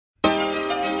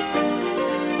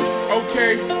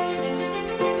Okay.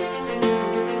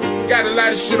 Got a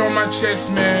lot of shit on my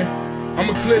chest, man.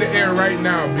 I'ma clear the air right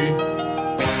now, B.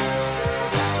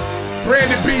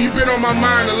 Brandon B, you been on my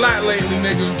mind a lot lately,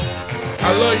 nigga.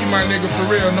 I love you, my nigga, for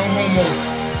real, no homo.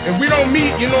 If we don't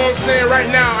meet, you know what I'm saying, right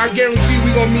now, I guarantee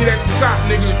we gon' meet at the top,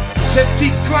 nigga. Just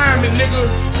keep climbing, nigga.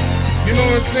 You know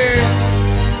what I'm saying?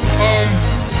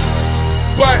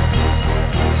 But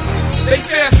they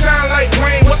say I sound like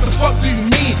Wayne, what the fuck do you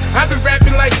mean? I've been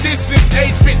rapping like this since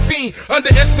age 15.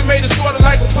 Underestimated, sorta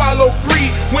like Apollo Creed.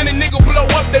 When a nigga blow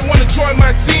up, they wanna join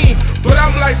my team. But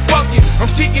I'm like, fuck it, I'm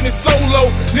kicking it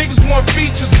solo. Niggas want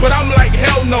features, but I'm like,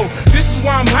 hell no. This is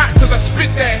why I'm hot, cause I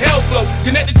spit that hell flow.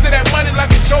 Connected to that money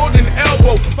like a shoulder and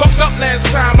elbow. Fucked up last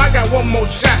time, I got one more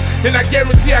shot. And I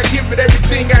guarantee I give it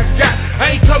everything I got.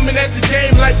 I ain't coming at the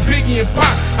game like Biggie and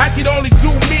Pop. I can only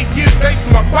do me, give thanks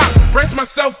to my pop. Brace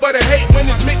myself for the hate when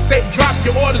this mixtape drop.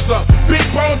 Your orders up, Big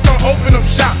Bone don't open up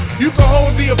shop. You can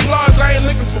hold the applause, I ain't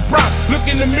looking for prop. Look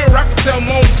in the mirror, I can tell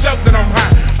my own self that I'm hot.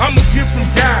 I'm a gift from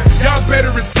God, y'all better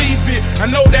receive it. I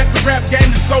know that the rap game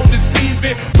is so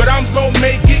deceiving, but I'm gon'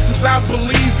 make it cause I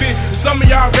believe it. Some of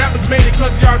y'all rappers made it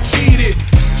cause y'all cheated.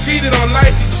 Cheated on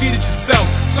life, you cheated yourself.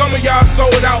 Some of y'all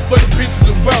sold out for the bitches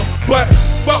and wealth. But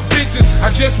fuck bitches, I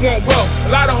just want wealth.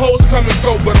 A lot of hoes come and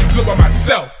go, but I'm good by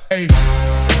myself. Hey,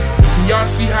 can y'all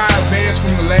see how I advanced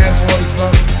from the last orders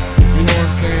up? You know what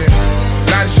I'm saying? A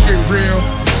lot of shit real.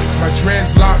 My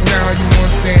dreads locked now, you know what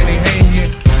I'm saying? They hang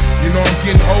here. You know I'm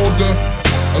getting older.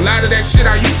 A lot of that shit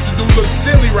I used to do looks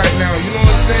silly right now, you know what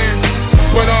I'm saying?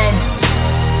 But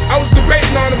I was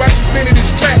debating on if I should finish this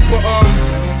track, but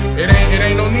it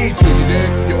ain't no need to, you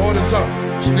dig? Your orders up.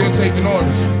 Still taking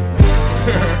orders.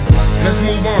 Let's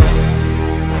move on.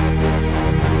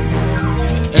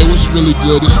 Hey, what's really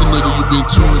good? This the nigga you been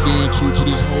tuned into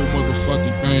this whole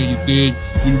motherfucking thing, you dig?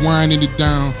 We winding it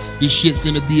down. This shit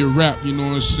finna be a rap, you know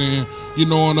what I'm saying? You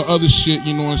know, on the other shit,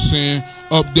 you know what I'm saying?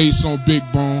 Updates on Big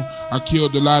Bone. I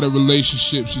killed a lot of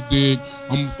relationships, you dig?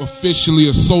 I'm officially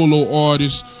a solo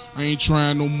artist. I ain't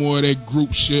trying no more of that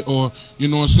group shit or, you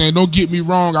know what I'm saying? Don't get me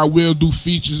wrong, I will do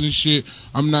features and shit.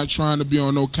 I'm not trying to be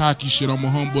on no cocky shit. I'm a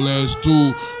humble ass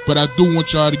dude. But I do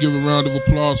want y'all to give a round of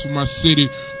applause for my city,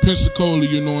 Pensacola,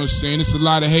 you know what I'm saying? It's a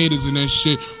lot of haters in that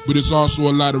shit, but it's also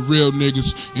a lot of real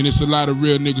niggas, and it's a lot of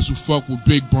real niggas who fuck with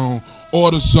Big Bone.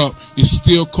 Orders up. It's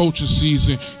still culture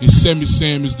season, and Sammy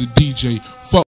Sam is the DJ. Fuck.